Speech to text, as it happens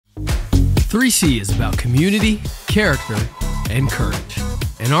3C is about community, character, and courage.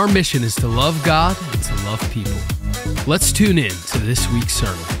 And our mission is to love God and to love people. Let's tune in to this week's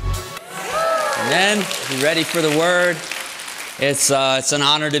sermon. Amen. You ready for the word? It's an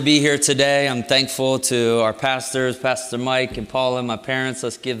honor to be here today. I'm thankful to our pastors, Pastor Mike and Paula, my parents.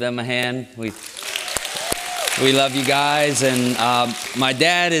 Let's give them a hand. We love you guys. And my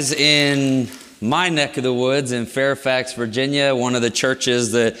dad is in my neck of the woods in Fairfax, Virginia, one of the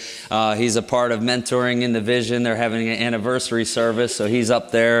churches that he's a part of mentoring in the vision. They're having an anniversary service, so he's up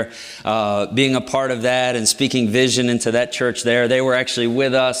there being a part of that and speaking vision into that church there. They were actually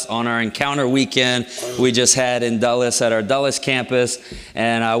with us on our encounter weekend we just had in Dulles at our Dulles campus,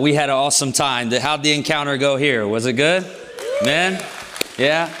 and we had an awesome time. How'd the encounter go here? Was it good? Man?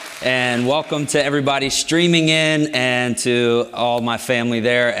 Yeah? And welcome to everybody streaming in and to all my family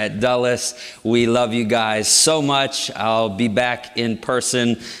there at Dulles. We love you guys so much. I'll be back in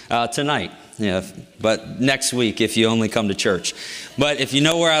person tonight. Yeah, but next week if you only come to church. But if you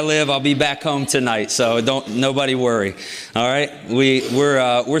know where I live, I'll be back home tonight. So nobody worry. All right,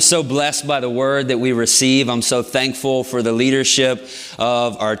 we're so blessed by the word that we receive. I'm so thankful for the leadership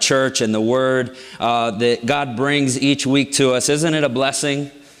of our church and the word that God brings each week to us. Isn't it a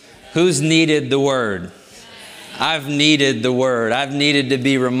blessing? Who's needed the word? I've needed the word. I've needed to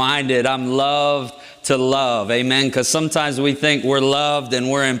be reminded I'm loved to love. Amen. Because sometimes we think we're loved and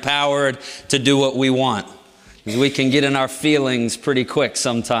we're empowered to do what we want. Because we can get in our feelings pretty quick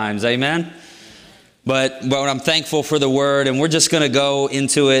sometimes. Amen. But I'm thankful for the word, and we're just going to go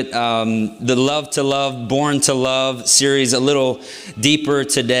into it, the Love to Love, Born to Love series a little deeper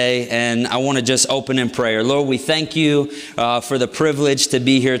today, and I want to just open in prayer. Lord, we thank you for the privilege to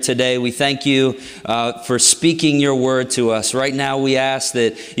be here today. We thank you for speaking your word to us. Right now, we ask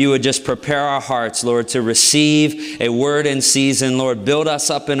that you would just prepare our hearts, Lord, to receive a word in season. Lord, build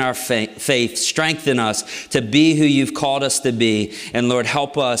us up in our faith, strengthen us to be who you've called us to be, and Lord,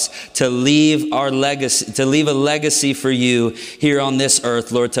 help us to leave our legacy, to leave a legacy for you here on this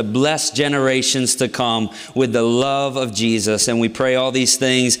earth, Lord, to bless generations to come with the love of Jesus. And we pray all these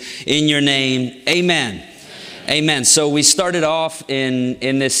things in your name. Amen. Amen. So we started off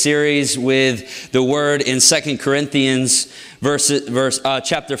in this series with the word in 2 Corinthians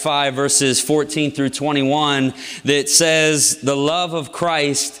chapter 5, verses 14 through 21 that says the love of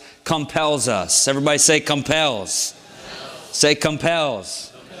Christ compels us. Everybody say compels. Say compels.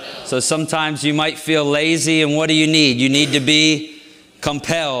 So sometimes you might feel lazy, and what do you need? You need to be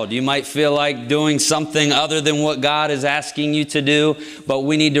compelled. You might feel like doing something other than what God is asking you to do, but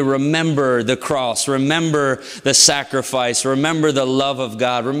we need to remember the cross, remember the sacrifice, remember the love of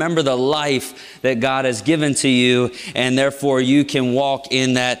God, remember the life that God has given to you, and therefore you can walk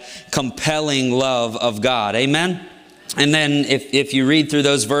in that compelling love of God. Amen? And then if you read through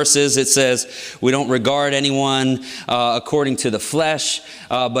those verses, it says we don't regard anyone according to the flesh,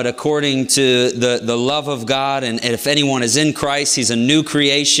 but according to the love of God. And if anyone is in Christ, he's a new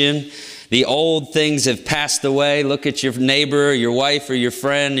creation. The old things have passed away. Look at your neighbor, or your wife, or your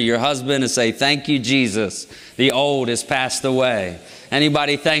friend, or your husband and say, thank you, Jesus. The old has passed away.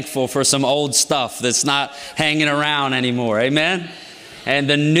 Anybody thankful for some old stuff that's not hanging around anymore? Amen? And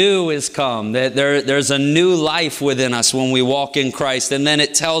the new is come, that there's a new life within us when we walk in Christ. And then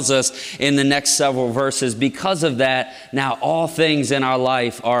it tells us in the next several verses, because of that, now all things in our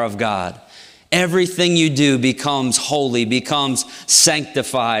life are of God. Everything you do becomes holy, becomes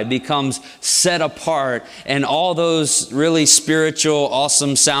sanctified, becomes set apart. And all those really spiritual,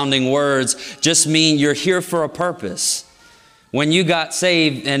 awesome sounding words just mean you're here for a purpose. When you got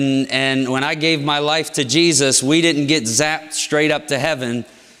saved and when I gave my life to Jesus, we didn't get zapped straight up to heaven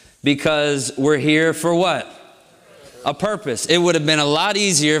because we're here for what? A purpose. It would have been a lot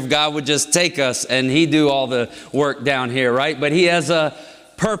easier if God would just take us and he'd do all the work down here, right? But he has a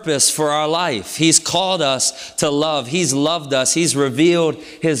purpose for our life. He's called us to love. He's loved us. He's revealed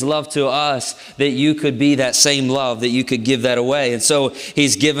his love to us that you could be that same love, that you could give that away. And so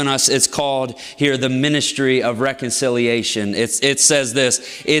he's given us, it's called here the ministry of reconciliation. It says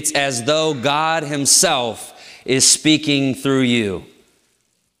this, it's as though God himself is speaking through you.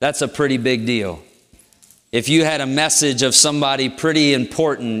 That's a pretty big deal. If you had a message of somebody pretty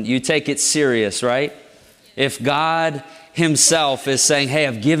important, you take it serious, right? If God himself is saying, hey,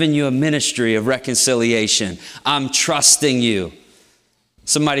 I've given you a ministry of reconciliation. I'm trusting you.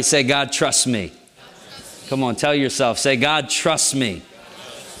 Somebody say, God, trust me. Come on, tell yourself, say, God, trust me.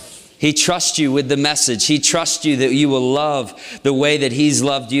 He trusts you with the message. He trusts you that you will love the way that he's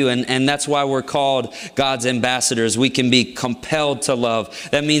loved you. And that's why we're called God's ambassadors. We can be compelled to love.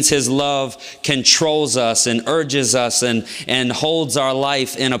 That means his love controls us and urges us and holds our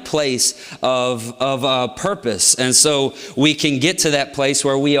life in a place of purpose. And so we can get to that place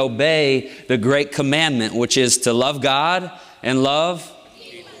where we obey the great commandment, which is to love God and love.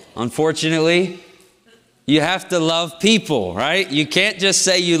 Unfortunately, you have to love people, right? You can't just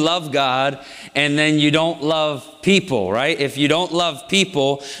say you love God and then you don't love people, right? If you don't love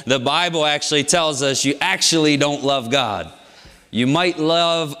people, the Bible actually tells us you actually don't love God. You might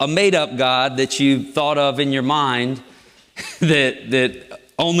love a made-up God that you thought of in your mind that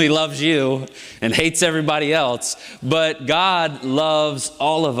only loves you and hates everybody else. But God loves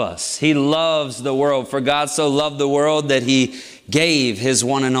all of us. He loves the world. For God so loved the world that he gave his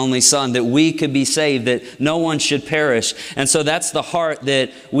one and only son, that we could be saved, that no one should perish. And so that's the heart that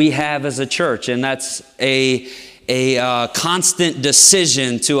we have as a church. And that's a constant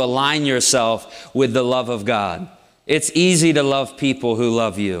decision to align yourself with the love of God. It's easy to love people who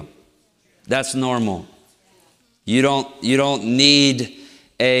love you. That's normal. You don't need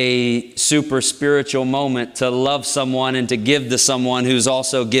a super spiritual moment to love someone and to give to someone who's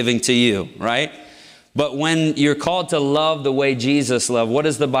also giving to you, right? But when you're called to love the way Jesus loved, what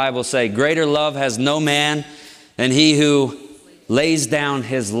does the Bible say? Greater love has no man than he who lays down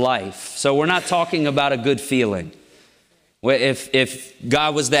his life. So we're not talking about a good feeling. If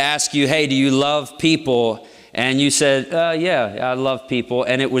God was to ask you, hey, do you love people? And you said, yeah, I love people.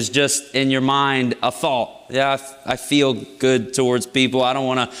 And it was just in your mind a thought. Yeah, I feel good towards people. I don't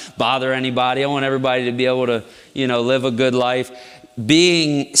want to bother anybody. I want everybody to be able to, live a good life.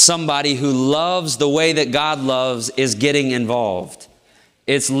 Being somebody who loves the way that God loves is getting involved.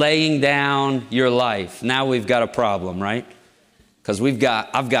 It's laying down your life. Now we've got a problem, right? Because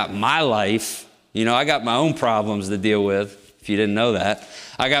I've got my life. I got my own problems to deal with, if you didn't know that.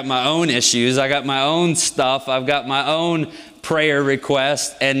 I got my own issues. I got my own stuff. I've got my own prayer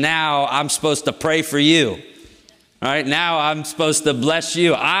requests. And now I'm supposed to pray for you. All right, now I'm supposed to bless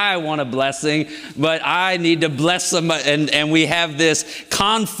you. I want a blessing, but I need to bless somebody. And we have this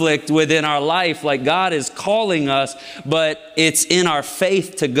conflict within our life, like God is calling us, but it's in our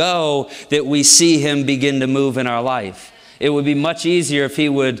faith to go that we see him begin to move in our life. It would be much easier if he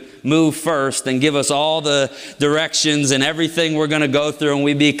would move first and give us all the directions and everything we're going to go through, and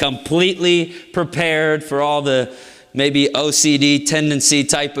we'd be completely prepared for all the maybe OCD tendency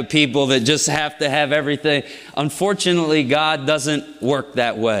type of people that just have to have everything. Unfortunately, God doesn't work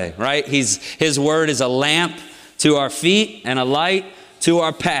that way, right? His word is a lamp to our feet and a light to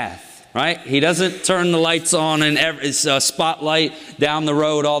our path, right? He doesn't turn the lights on and it's a spotlight down the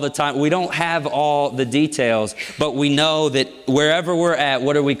road all the time. We don't have all the details, but we know that wherever we're at,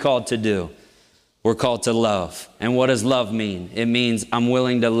 what are we called to do? We're called to love. And what does love mean? It means I'm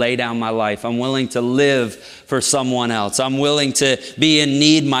willing to lay down my life. I'm willing to live for someone else. I'm willing to be in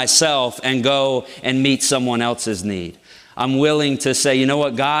need myself and go and meet someone else's need. I'm willing to say, you know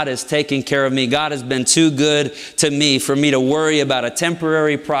what? God is taking care of me. God has been too good to me for me to worry about a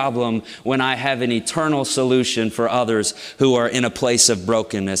temporary problem when I have an eternal solution for others who are in a place of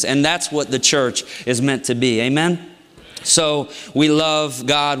brokenness. And that's what the church is meant to be. Amen? So we love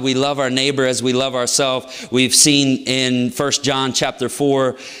God, we love our neighbor as we love ourselves. We've seen in 1 John chapter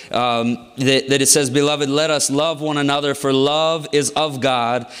 4 that it says, beloved, let us love one another, for love is of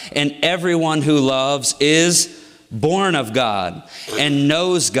God, and everyone who loves is born of God and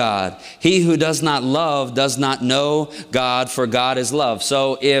knows God. He who does not love does not know God, for God is love.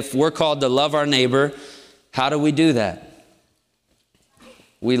 So if we're called to love our neighbor, how do we do that?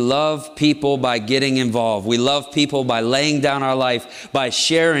 We love people by getting involved. We love people by laying down our life, by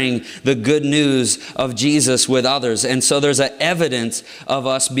sharing the good news of Jesus with others. And so there's an evidence of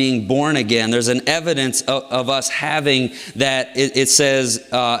us being born again. There's an evidence of us having that. It says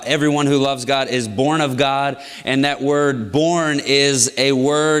everyone who loves God is born of God. And that word born is a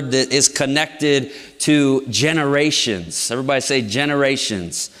word that is connected to generations. Everybody say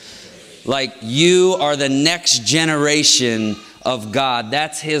generations. Like you are the next generation of God.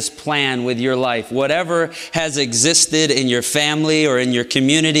 That's his plan with your life. Whatever has existed in your family or in your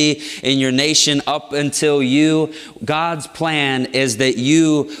community, in your nation up until you, God's plan is that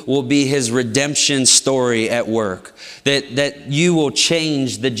you will be his redemption story at work. That you will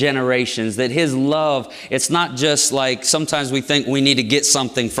change the generations. That his love, it's not just like sometimes we think we need to get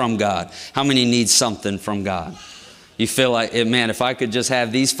something from God. How many need something from God? You feel like, man, if I could just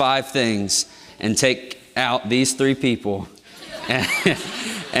have these 5 things and take out these 3 people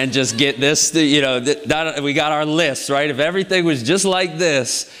and just get this, we got our list, right? If everything was just like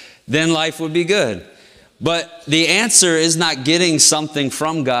this, then life would be good. But the answer is not getting something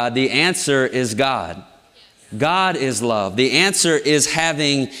from God. The answer is God. God is love. The answer is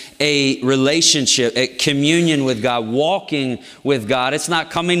having a relationship, a communion with God, walking with God. It's not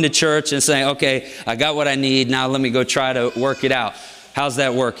coming to church and saying, okay, I got what I need. Now let me go try to work it out. How's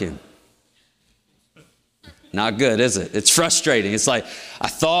that working? Not good, is it? It's frustrating. It's like, I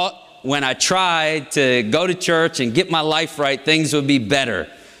thought when I tried to go to church and get my life right, things would be better.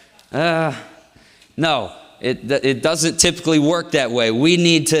 No, it doesn't typically work that way. We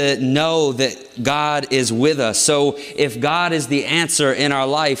need to know that God is with us. So if God is the answer in our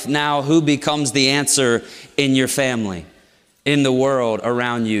life, now who becomes the answer in your family, in the world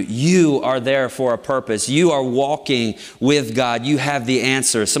around you? You are there for a purpose. You are walking with God. You have the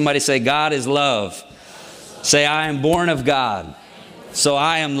answer. Somebody say, God is love. Say, I am born of God, so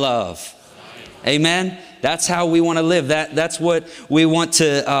I am love. Amen. That's how we want to live. That's what we want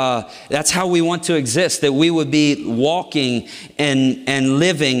to, that's how we want to exist, that we would be walking and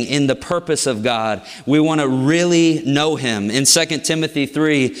living in the purpose of God. We want to really know Him. In 2 Timothy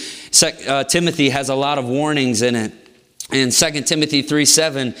 3, Timothy has a lot of warnings in it. In 2 Timothy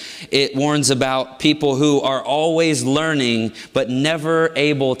 3:7, it warns about people who are always learning, but never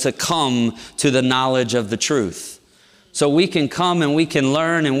able to come to the knowledge of the truth. So we can come and we can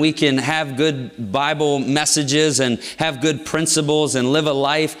learn and we can have good Bible messages and have good principles and live a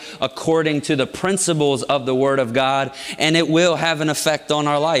life according to the principles of the Word of God. And it will have an effect on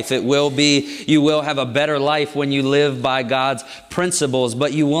our life. It will be, you will have a better life when you live by God's principles,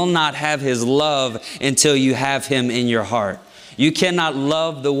 but you will not have His love until you have Him in your heart. You cannot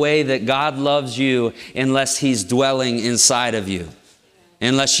love the way that God loves you unless He's dwelling inside of you.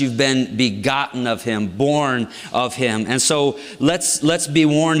 Unless you've been begotten of Him, born of Him. And so let's be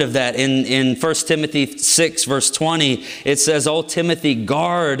warned of that. In 1 Timothy 6, verse 20, it says, O Timothy,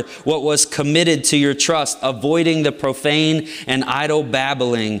 guard what was committed to your trust, avoiding the profane and idle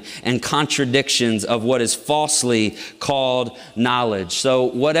babbling and contradictions of what is falsely called knowledge. So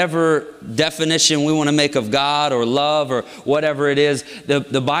whatever definition we want to make of God or love or whatever it is,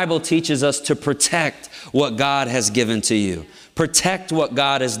 the Bible teaches us to protect what God has given to you. Protect what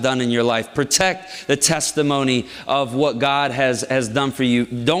God has done in your life. Protect the testimony of what God has done for you.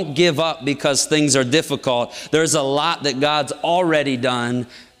 Don't give up because things are difficult. There's a lot that God's already done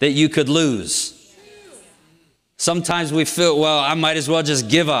that you could lose. Sometimes we feel, well, I might as well just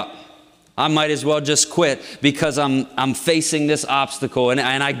give up. I might as well just quit because I'm facing this obstacle. And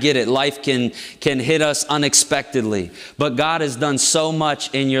I get it. Life can hit us unexpectedly. But God has done so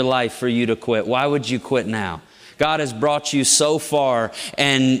much in your life for you to quit. Why would you quit now? God has brought you so far,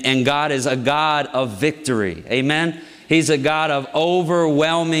 and God is a God of victory. Amen? He's a God of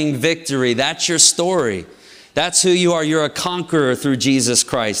overwhelming victory. That's your story. That's who you are. You're a conqueror through Jesus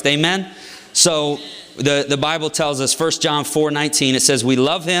Christ. Amen? So the Bible tells us, 1 John 4:19, it says, we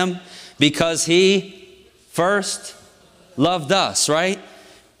love Him because He first loved us, right?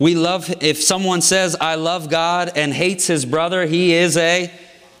 We love, if someone says, I love God and hates his brother, he is a,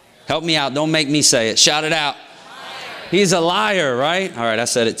 help me out, don't make me say it, shout it out. He's a liar, right? All right, I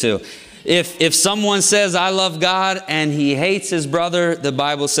said it too. If someone says, I love God, and he hates his brother, the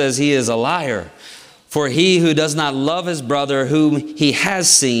Bible says he is a liar. For he who does not love his brother whom he has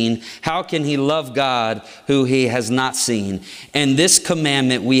seen, how can he love God who he has not seen? And this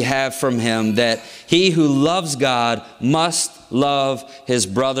commandment we have from him, that he who loves God must love his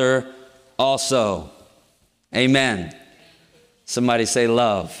brother also. Amen. Somebody say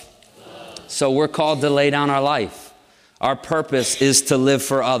love. So we're called to lay down our life. Our purpose is to live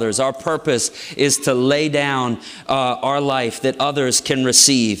for others. Our purpose is to lay down our life that others can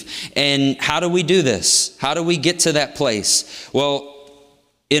receive. And how do we do this? How do we get to that place? Well,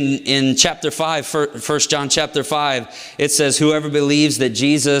 in chapter 5, 1 John chapter 5, it says, whoever believes that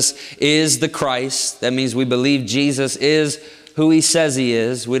Jesus is the Christ, that means we believe Jesus is who he says he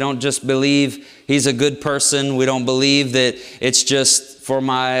is. We don't just believe he's a good person. We don't believe that it's just for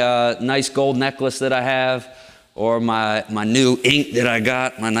my nice gold necklace that I have, or my new ink that I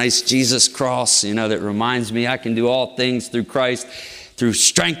got, my nice Jesus cross, you know, that reminds me I can do all things through Christ, through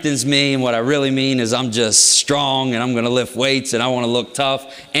strengthens me. And what I really mean is I'm just strong and I'm going to lift weights and I want to look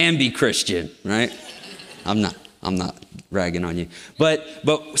tough and be Christian, right? I'm not ragging on you. But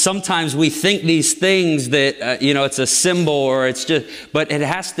sometimes we think these things that, you know, it's a symbol or it's just, but it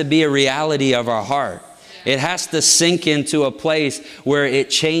has to be a reality of our heart. It has to sink into a place where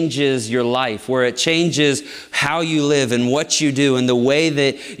it changes your life, where it changes how you live and what you do and the way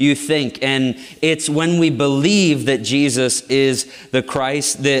that you think. And it's when we believe that Jesus is the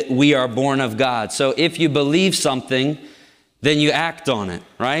Christ that we are born of God. So if you believe something, then you act on it,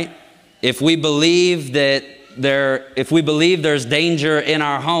 right? If we believe there's danger in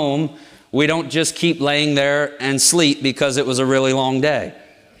our home, we don't just keep laying there and sleep because it was a really long day,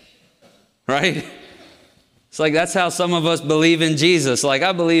 right? It's like that's how some of us believe in Jesus. Like,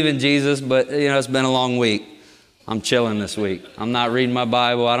 I believe in Jesus, but it's been a long week. I'm chilling this week. I'm not reading my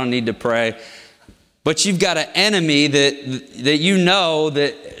Bible. I don't need to pray. But you've got an enemy that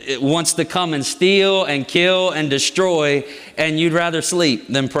it wants to come and steal and kill and destroy, and you'd rather sleep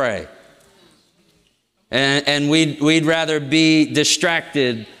than pray. And we'd rather be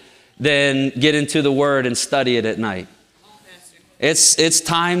distracted than get into the Word and study it at night. It's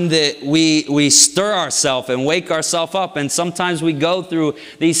time that we stir ourselves and wake ourselves up. And sometimes we go through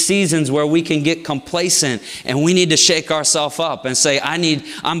these seasons where we can get complacent, and we need to shake ourselves up and say,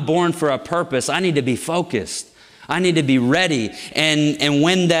 I'm born for a purpose. I need to be focused. I need to be ready. And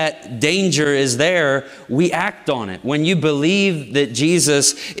when that danger is there, we act on it. When you believe that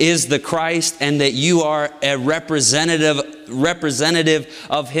Jesus is the Christ and that you are a representative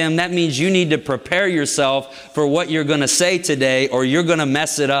of Him, that means you need to prepare yourself for what you're going to say today, or you're going to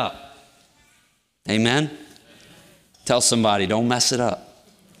mess it up. Amen? Tell somebody, don't mess it up.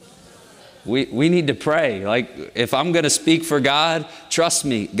 We need to pray. Like, if I'm going to speak for God, trust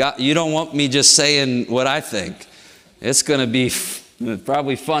me, God, you don't want me just saying what I think. It's going to be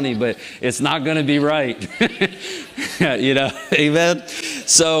probably funny, but it's not going to be right. Amen?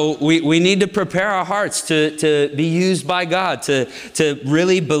 So we need to prepare our hearts to be used by God, to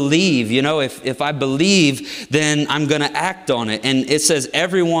really believe. If I believe, then I'm going to act on it. And it says,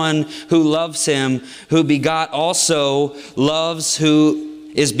 everyone who loves Him, who begot, also loves who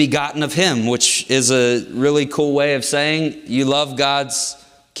is begotten of Him, which is a really cool way of saying you love God's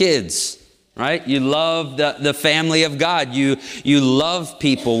kids. Right? You love the family of God. You love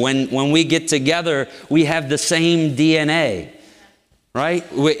people. When we get together, we have the same DNA. Right?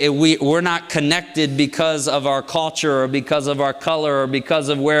 We're not connected because of our culture or because of our color or because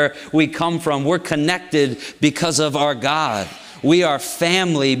of where we come from. We're connected because of our God. We are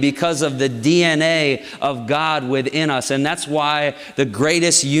family because of the DNA of God within us. And that's why the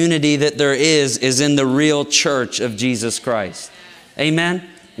greatest unity that there is in the real church of Jesus Christ. Amen?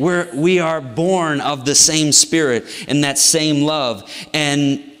 We are born of the same Spirit and that same love.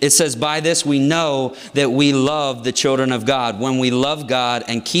 And it says, by this we know that we love the children of God, when we love God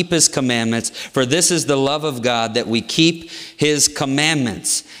and keep His commandments. For this is the love of God, that we keep His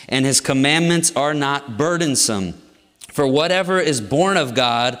commandments. And His commandments are not burdensome. For whatever is born of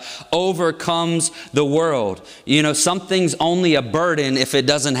God overcomes the world. Something's only a burden if it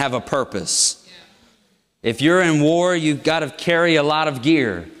doesn't have a purpose. If you're in war, you've got to carry a lot of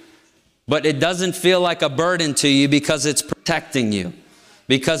gear. But it doesn't feel like a burden to you because it's protecting you.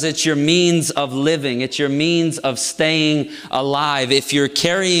 Because it's your means of living. It's your means of staying alive. If you're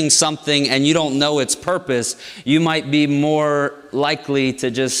carrying something and you don't know its purpose, you might be more likely to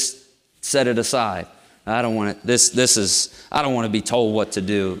just set it aside. I don't want to, I don't want to be told what to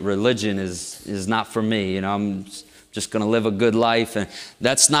do. Religion is not for me. I'm just going to live a good life. And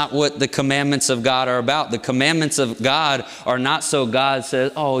that's not what the commandments of God are about. The commandments of God are not so God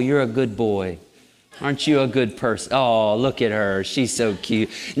says, oh, you're a good boy. Aren't you a good person? Oh, look at her. She's so cute.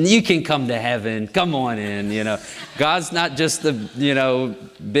 You can come to heaven. Come on in, God's not just the,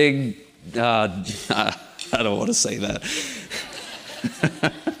 big, I don't want to say that.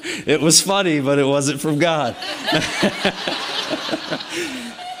 It was funny, but it wasn't from God.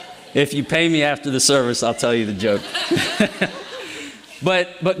 If you pay me after the service, I'll tell you the joke.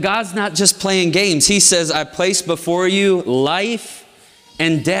 But God's not just playing games. He says, I place before you life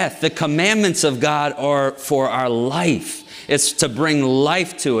and death. The commandments of God are for our life. It's to bring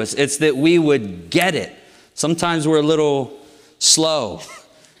life to us. It's that we would get it. Sometimes we're a little slow.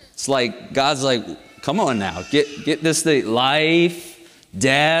 It's like, God's like, come on now, get this thing, life,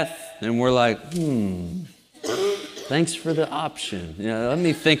 death. And we're like, thanks for the option. Let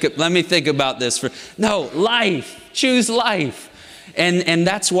me think about this. No, life. Choose life. And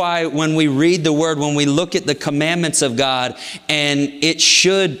that's why when we read the Word, when we look at the commandments of God, and it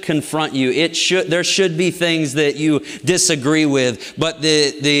should confront you. There should be things that you disagree with, but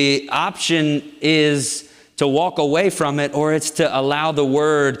the option is to walk away from it, or it's to allow the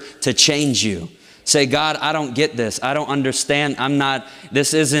Word to change you. Say, God, I don't get this. I don't understand.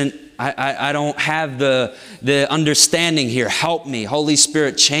 I don't have the understanding here. Help me. Holy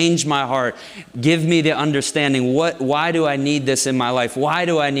Spirit, change my heart. Give me the understanding. Why do I need this in my life? Why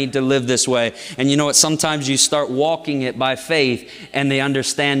do I need to live this way? And you know what? Sometimes you start walking it by faith, and the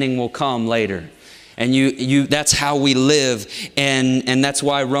understanding will come later. And that's how we live. And that's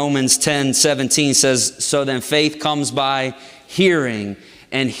why Romans 10:17 says, so then faith comes by hearing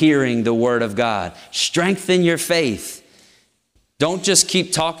and hearing the word of God. Strengthen your faith. Don't just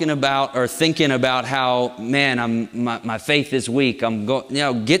keep talking about or thinking about how, man, my faith is weak.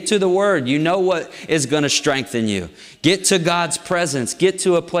 Get to the word. You know what is going to strengthen you. Get to God's presence. Get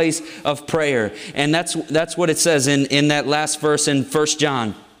to a place of prayer. And that's what it says in that last verse in 1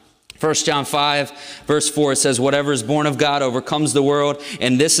 John. 1 John 5, verse 4, it says, whatever is born of God overcomes the world.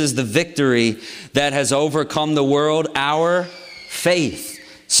 And this is the victory that has overcome the world, our faith.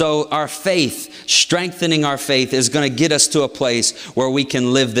 So our faith, strengthening our faith, is going to get us to a place where we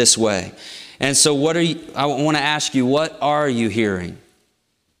can live this way. And so I want to ask you, what are you hearing?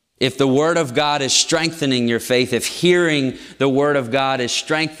 If the Word of God is strengthening your faith, if hearing the Word of God is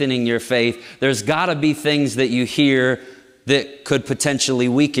strengthening your faith, there's got to be things that you hear that could potentially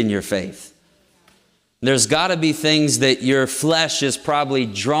weaken your faith. There's got to be things that your flesh is probably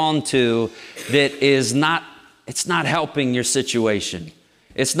drawn to that it's not helping your situation.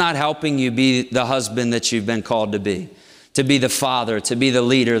 It's not helping you be the husband that you've been called to be the father, to be the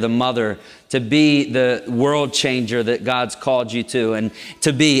leader, the mother, to be the world changer that God's called you to and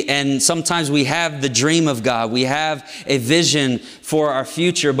to be. And sometimes we have the dream of God. We have a vision for our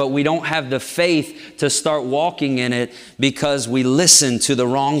future, but we don't have the faith to start walking in it because we listen to the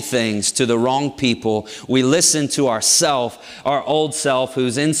wrong things, to the wrong people. We listen to our old self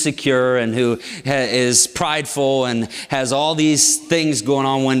who's insecure and who is prideful and has all these things going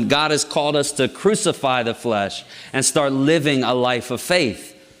on when God has called us to crucify the flesh and start living a life of faith.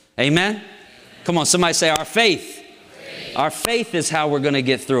 Amen? Come on, somebody say our faith. Our faith is how we're going to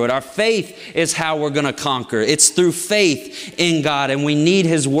get through it. Our faith is how we're going to conquer. It's through faith in God, and we need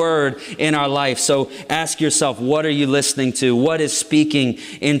His Word in our life. So ask yourself, what are you listening to? What is speaking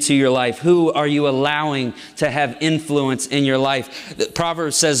into your life? Who are you allowing to have influence in your life? The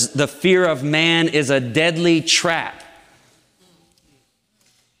Proverbs says, the fear of man is a deadly trap.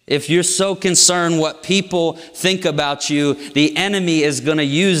 If you're so concerned what people think about you, the enemy is going to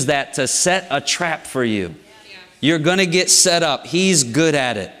use that to set a trap for you. You're going to get set up. He's good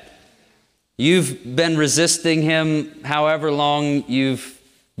at it. You've been resisting him however long you've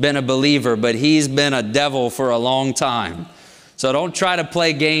been a believer, but he's been a devil for a long time. So don't try to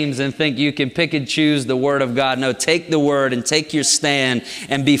play games and think you can pick and choose the Word of God. No, take the Word and take your stand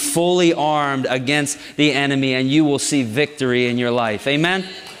and be fully armed against the enemy, and you will see victory in your life. Amen?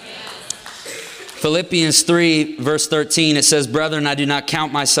 Philippians 3, verse 13, it says, brethren, I do not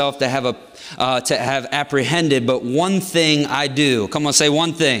count myself to have apprehended, but one thing I do. Come on, say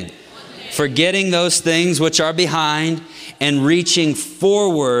one thing. Forgetting those things which are behind and reaching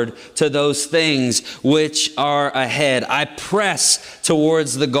forward to those things which are ahead. I press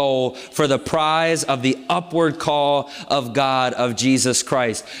towards the goal for the prize of the upward call of God, of Jesus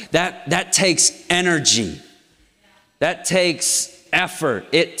Christ. That takes energy. That takes effort.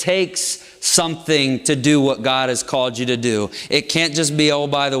 It takes something to do what God has called you to do. It can't just be, oh,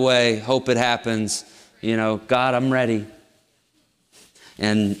 by the way, hope it happens. You know, God, I'm ready.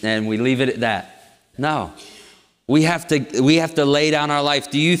 And we leave it at that. No. We have to lay down our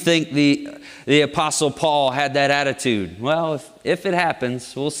life. Do you think the Apostle Paul had that attitude? Well, if it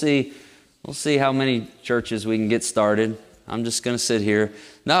happens, we'll see how many churches we can get started. I'm just going to sit here.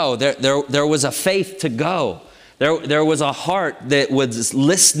 No, there was a faith to go. There was a heart that was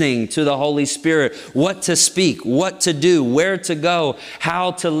listening to the Holy Spirit, what to speak, what to do, where to go,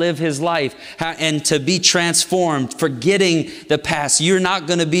 how to live his life, and to be transformed, forgetting the past. You're not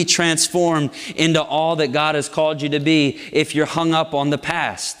going to be transformed into all that God has called you to be if you're hung up on the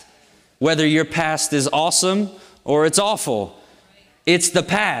past. Whether your past is awesome or it's awful, it's the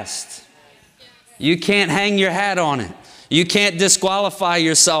past. You can't hang your hat on it. You can't disqualify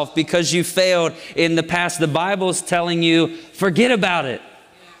yourself because you failed in the past. The Bible is telling you, forget about it.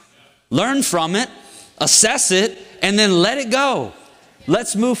 Learn from it, assess it, and then let it go.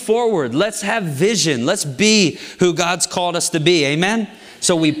 Let's move forward. Let's have vision. Let's be who God's called us to be. Amen?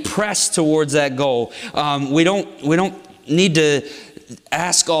 So we press towards that goal. We don't need to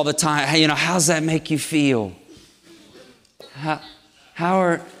ask all the time, hey, how's that make you feel?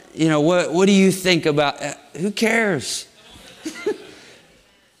 What do you think about? Who cares?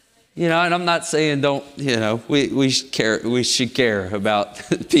 And I'm not saying we should care about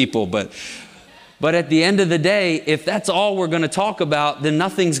people, but at the end of the day, if that's all we're going to talk about, then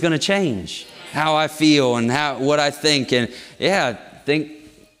nothing's going to change. How I feel and what I think, and think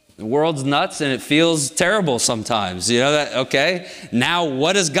The world's nuts and it feels terrible sometimes. You know that? Okay. Now,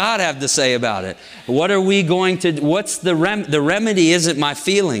 what does God have to say about it? What are we going to, what's the remedy isn't my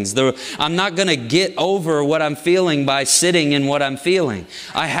feelings. I'm not going to get over what I'm feeling by sitting in what I'm feeling.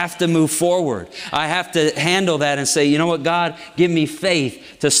 I have to move forward. I have to handle that and say, you know what, God, give me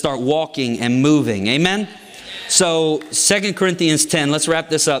faith to start walking and moving. Amen? So 2 Corinthians 10, let's wrap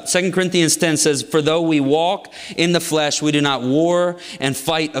this up. 2 Corinthians 10 says, for though we walk in the flesh, we do not war and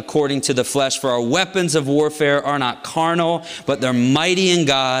fight according to the flesh. For our weapons of warfare are not carnal, but they're mighty in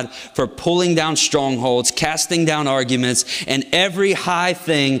God for pulling down strongholds, casting down arguments, and every high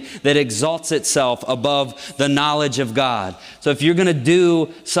thing that exalts itself above the knowledge of God. So if you're going to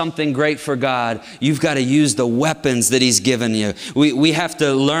do something great for God, you've got to use the weapons that He's given you. We have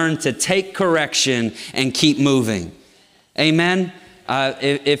to learn to take correction and keep moving. Amen.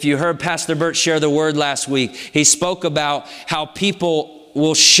 If you heard Pastor Bert share the word last week, he spoke about how people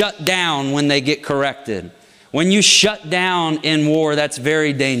will shut down when they get corrected. When you shut down in war, that's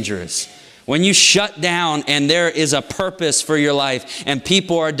very dangerous. When you shut down and there is a purpose for your life and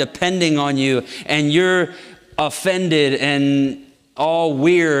people are depending on you and you're offended and all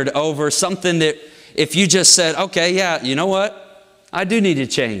weird over something that if you just said, okay, yeah, you know what? I do need to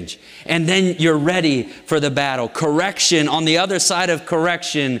change. And then you're ready for the battle. Correction, on the other side of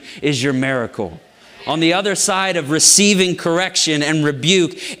correction is your miracle. On the other side of receiving correction and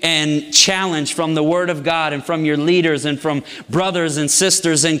rebuke and challenge from the Word of God and from your leaders and from brothers and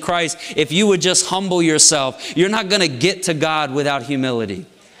sisters in Christ, if you would just humble yourself, you're not going to get to God without humility.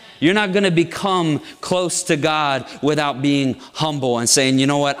 You're not going to become close to God without being humble and saying, you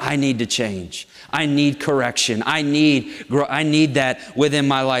know what, I need to change. I need correction. I need that within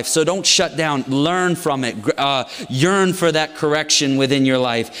my life. So don't shut down. Learn from it. Yearn for that correction within your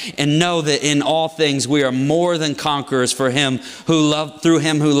life. And know that in all things we are more than conquerors for Him through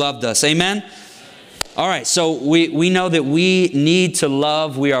Him who loved us. Amen? All right, so we know that we need to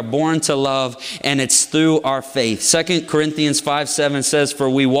love. We are born to love, and it's through our faith. 2 Corinthians 5:7 says, for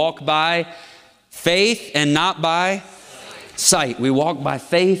we walk by faith and not by sight. We walk by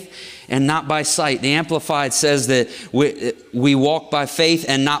faith and not by sight. The Amplified says that we walk by faith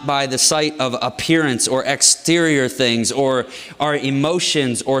and not by the sight of appearance or exterior things or our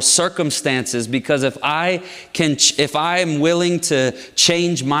emotions or circumstances. Because if I am willing to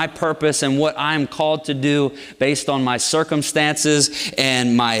change my purpose and what I'm called to do based on my circumstances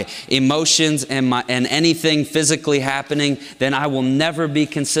and my emotions and anything physically happening, then I will never be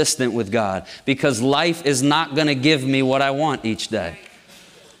consistent with God, because life is not going to give me what I want each day.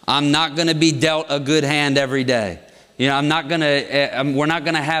 I'm not going to be dealt a good hand every day. You know, we're not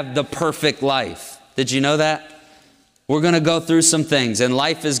going to have the perfect life. Did you know that? We're going to go through some things, and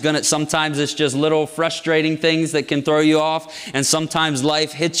life is sometimes it's just little frustrating things that can throw you off, and sometimes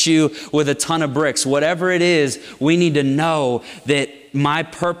life hits you with a ton of bricks. Whatever it is, we need to know that my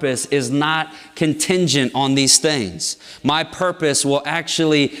purpose is not contingent on these things. My purpose will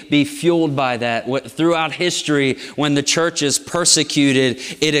actually be fueled by that. Throughout history, when the church is persecuted,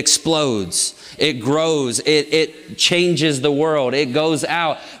 it explodes. It grows. It changes the world. It goes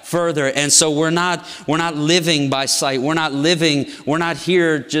out further. And so we're not living by sight. We're not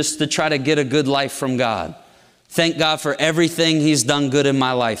here just to try to get a good life from God. Thank God for everything He's done good in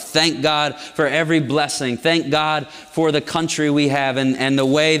my life. Thank God for every blessing. Thank God for the country we have and the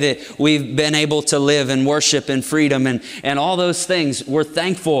way that we've been able to live and worship in freedom and all those things. We're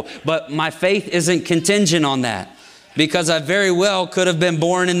thankful, but my faith isn't contingent on that, because I very well could have been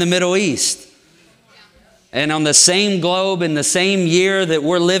born in the Middle East. And on the same globe, in the same year that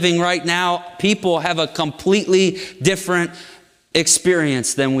we're living right now, people have a completely different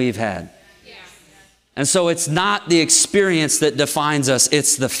experience than we've had. And so it's not the experience that defines us,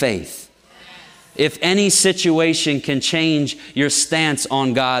 it's the faith. If any situation can change your stance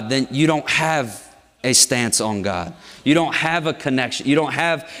on God, then you don't have a stance on God. You don't have a connection. You don't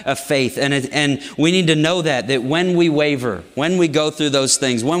have a faith. And we need to know that when we waver, when we go through those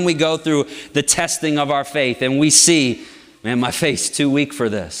things, when we go through the testing of our faith and we see, man, my faith's too weak for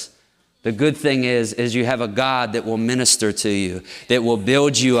this. The good thing is you have a God that will minister to you, that will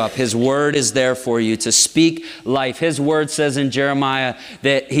build you up. His word is there for you to speak life. His word says in Jeremiah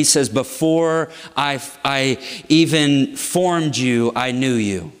that He says, before I even formed you, I knew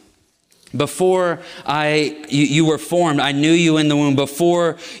you. Before you were formed, I knew you in the womb.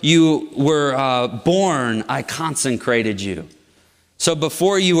 Before you were born, I consecrated you. So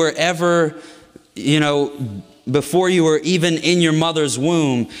before you were ever, before you were even in your mother's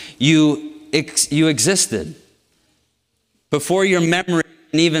womb, you existed. Before your memory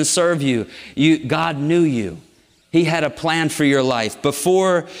can even serve you, God knew you. He had a plan for your life.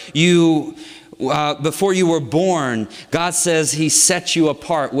 Before you were born, God says He set you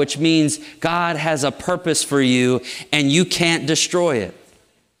apart, which means God has a purpose for you and you can't destroy it.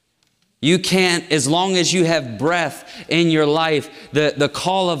 You can't, as long as you have breath in your life, the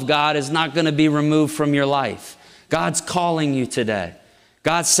call of God is not going to be removed from your life. God's calling you today.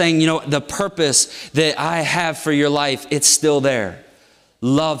 God's saying, you know, the purpose that I have for your life, it's still there.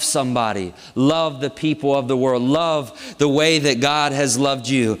 Love somebody. Love the people of the world. Love the way that God has loved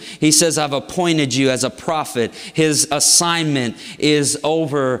you. He says, I've appointed you as a prophet. His assignment is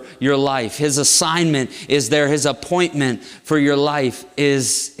over your life. His assignment is there. His appointment for your life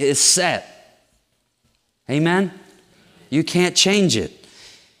is set. Amen? You can't change it.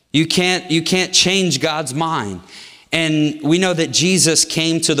 You can't change God's mind. And we know that Jesus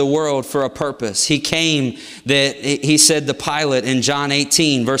came to the world for a purpose. He came that He said to Pilate in John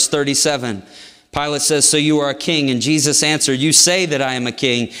 18, verse 37, Pilate says, so you are a king. And Jesus answered, you say that I am a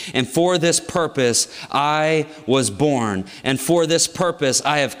king. And for this purpose I was born. And for this purpose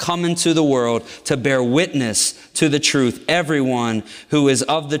I have come into the world to bear witness to the truth. Everyone who is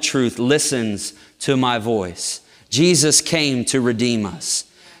of the truth listens to my voice. Jesus came to redeem us.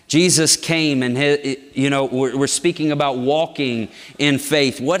 Jesus came and, you know, we're speaking about walking in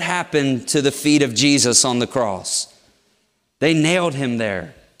faith. What happened to the feet of Jesus on the cross? They nailed Him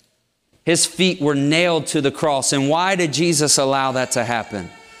there. His feet were nailed to the cross. And why did Jesus allow that to happen?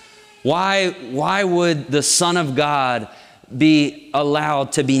 Why would the Son of God be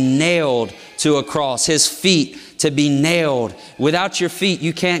allowed to be nailed to a cross? His feet to be nailed. Without your feet,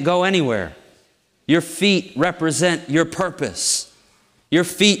 you can't go anywhere. Your feet represent your purpose. Your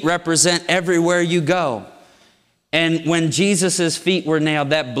feet represent everywhere you go. And when Jesus' feet were nailed,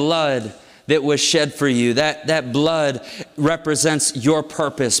 that blood that was shed for you, that blood represents your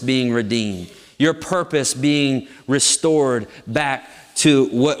purpose being redeemed. Your purpose being restored back to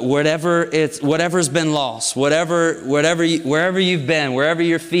whatever's been lost, wherever you've been, wherever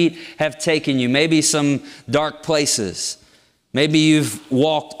your feet have taken you. Maybe some dark places. Maybe you've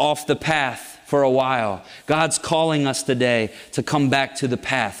walked off the path for a while. God's calling us today to come back to the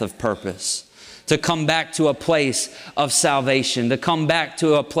path of purpose, to come back to a place of salvation, to come back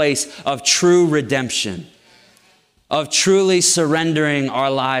to a place of true redemption, of truly surrendering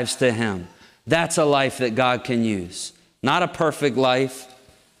our lives to Him. That's a life that God can use. Not a perfect life,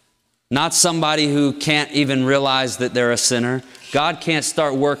 not somebody who can't even realize that they're a sinner. God can't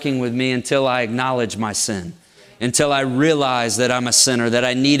start working with me until I acknowledge my sin. Until I realize that I'm a sinner, that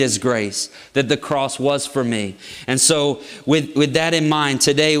I need His grace, that the cross was for me. And so with that in mind,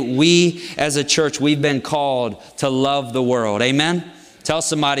 today we as a church, we've been called to love the world. Amen? Tell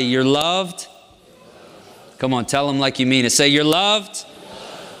somebody you're loved. Come on, tell them like you mean it. Say you're loved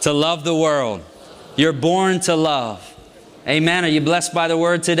to love the world. You're born to love. Amen. Are you blessed by the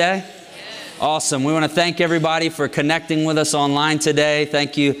word today? Awesome. We want to thank everybody for connecting with us online today.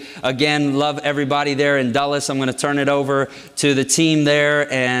 Thank you again. Love everybody there in Dulles. I'm going to turn it over to the team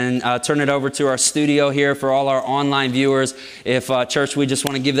there and turn it over to our studio here for all our online viewers. If church, we just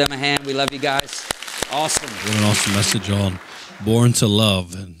want to give them a hand. We love you guys. Awesome. What an awesome message on Born to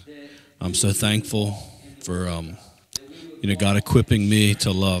Love. And I'm so thankful for God equipping me to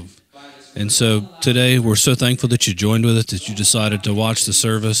love. And so today we're so thankful that you joined with us, that you decided to watch the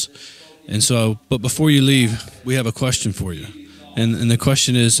service. And so, but before you leave, we have a question for you. And the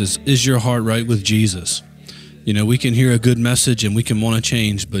question is your heart right with Jesus? You know, we can hear a good message and we can want to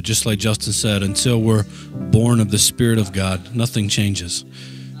change, but just like Justin said, until we're born of the Spirit of God, nothing changes.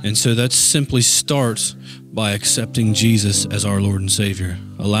 And so that simply starts by accepting Jesus as our Lord and Savior,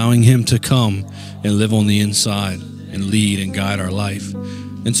 allowing Him to come and live on the inside and lead and guide our life.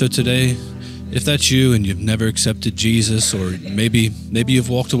 And so today, if that's you and you've never accepted Jesus, or maybe you've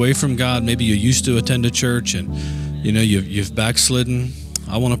walked away from God, maybe you used to attend a church and you've backslidden,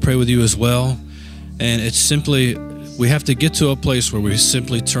 I want to pray with you as well. And it's simply, we have to get to a place where we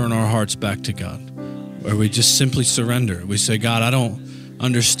simply turn our hearts back to God, where we just simply surrender. We say, God, I don't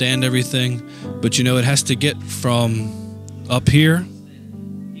understand everything, but it has to get from up here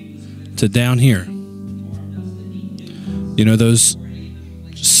to down here. Those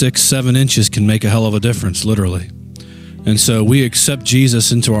 6-7 inches can make a hell of a difference, literally. And so we accept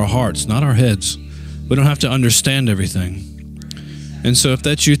Jesus into our hearts, not our heads. We don't have to understand everything. And so if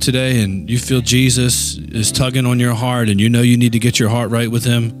that's you today and you feel Jesus is tugging on your heart and you need to get your heart right with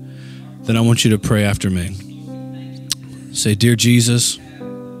Him, then I want you to pray after me. Say, Dear Jesus,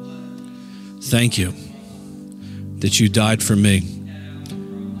 thank you that you died for me.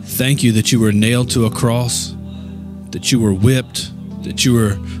 Thank you that you were nailed to a cross, that you were whipped, that you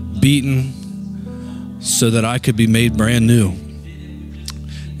were beaten, so that I could be made brand new.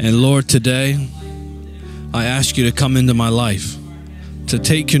 And Lord, today, I ask you to come into my life, to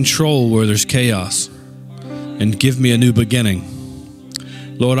take control where there's chaos, and give me a new beginning.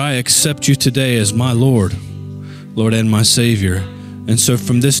 Lord, I accept you today as my Lord, Lord, and my Savior. And so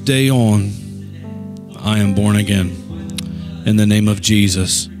from this day on, I am born again. In the name of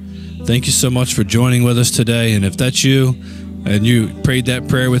Jesus. Thank you so much for joining with us today. And if that's you, and you prayed that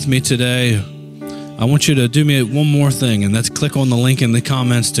prayer with me today, I want you to do me one more thing, and that's click on the link in the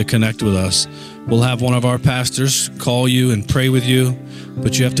comments to connect with us. We'll have one of our pastors call you and pray with you,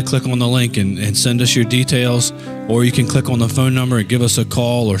 but you have to click on the link and send us your details, or you can click on the phone number and give us a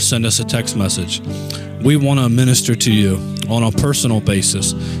call or send us a text message. We want to minister to you on a personal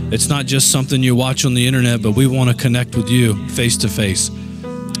basis. It's not just something you watch on the internet, but we want to connect with you face to face.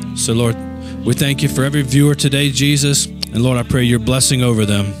 So Lord, we thank you for every viewer today, Jesus, and Lord, I pray your blessing over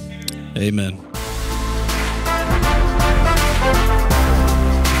them. Amen.